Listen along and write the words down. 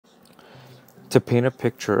To paint a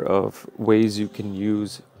picture of ways you can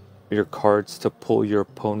use your cards to pull your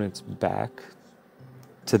opponents back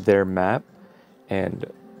to their map and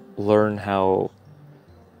learn how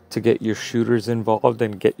to get your shooters involved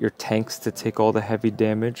and get your tanks to take all the heavy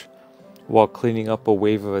damage while cleaning up a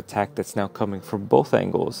wave of attack that's now coming from both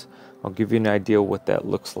angles. I'll give you an idea what that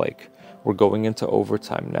looks like. We're going into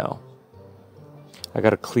overtime now. I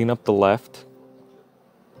gotta clean up the left.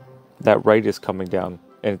 That right is coming down,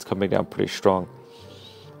 and it's coming down pretty strong.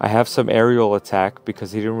 I have some aerial attack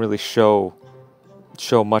because he didn't really show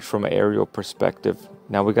much from an aerial perspective.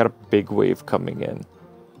 Now we got a big wave coming in.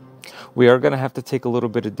 We are going to have to take a little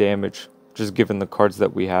bit of damage, just given the cards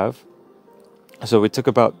that we have. So we took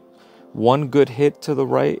about one good hit to the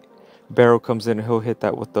right. Barrow comes in, he'll hit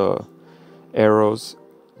that with the arrows.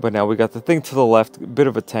 But now we got the thing to the left, a bit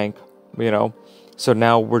of a tank, you know. So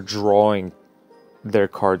now we're drawing their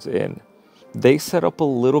cards in. They set up a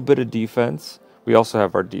little bit of defense. We also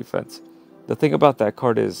have our defense. The thing about that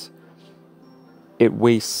card is it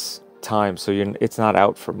wastes time, so it's not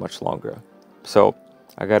out for much longer. So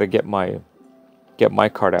I got to get my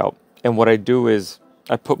card out. And what I do is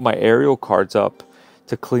I put my aerial cards up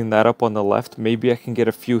to clean that up on the left. Maybe I can get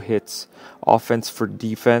a few hits. Offense for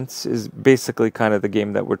defense is basically kind of the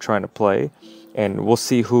game that we're trying to play. And we'll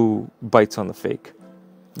see who bites on the fake.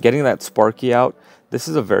 Getting that Sparky out, this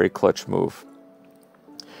is a very clutch move,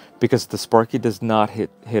 because the Sparky does not hit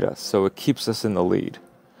us, so it keeps us in the lead.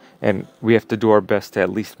 And we have to do our best to at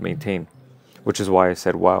least maintain, which is why I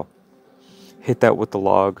said, wow. Hit that with the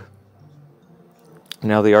log.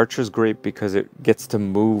 Now the Archer's great because it gets to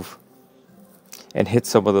move and hit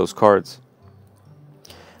some of those cards.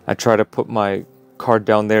 I try to put my card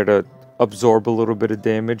down there to absorb a little bit of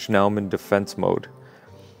damage. Now I'm in defense mode.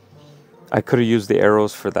 I could have used the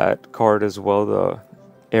arrows for that card as well, the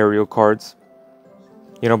aerial cards.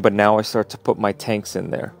 You know, but now I start to put my tanks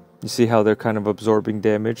in there. You see how they're kind of absorbing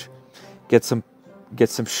damage? Get some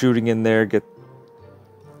shooting in there, get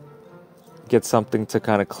something to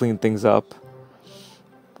kind of clean things up.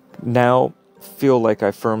 Now feel like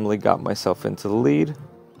I firmly got myself into the lead,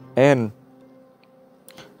 and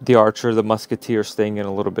the Archer, the Musketeer staying in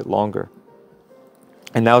a little bit longer.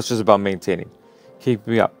 And now it's just about maintaining. Keep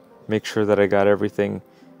me up. Make sure that I got everything.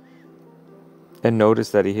 And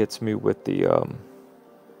notice that he hits me with the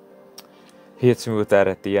that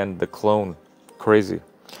at the end, the clone. Crazy.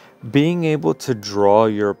 Being able to draw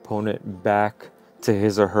your opponent back to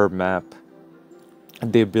his or her map,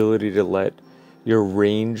 the ability to let your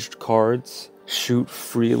ranged cards shoot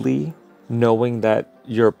freely, knowing that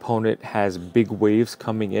your opponent has big waves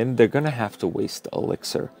coming in, they're going to have to waste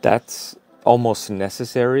elixir. That's almost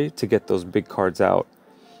necessary to get those big cards out.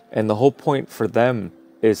 And the whole point for them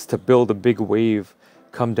is to build a big wave,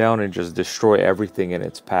 come down and just destroy everything in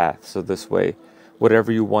its path. So this way,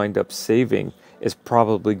 whatever you wind up saving is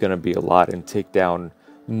probably going to be a lot and take down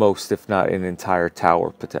most, if not an entire tower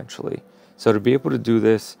potentially. So to be able to do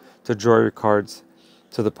this, to draw your cards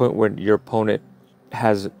to the point where your opponent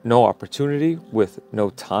has no opportunity with no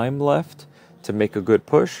time left to make a good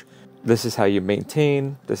push, this is how you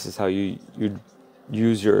maintain. This is how you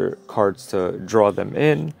use your cards to draw them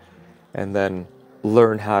in, and then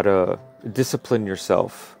learn how to discipline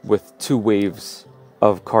yourself with two waves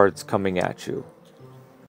of cards coming at you.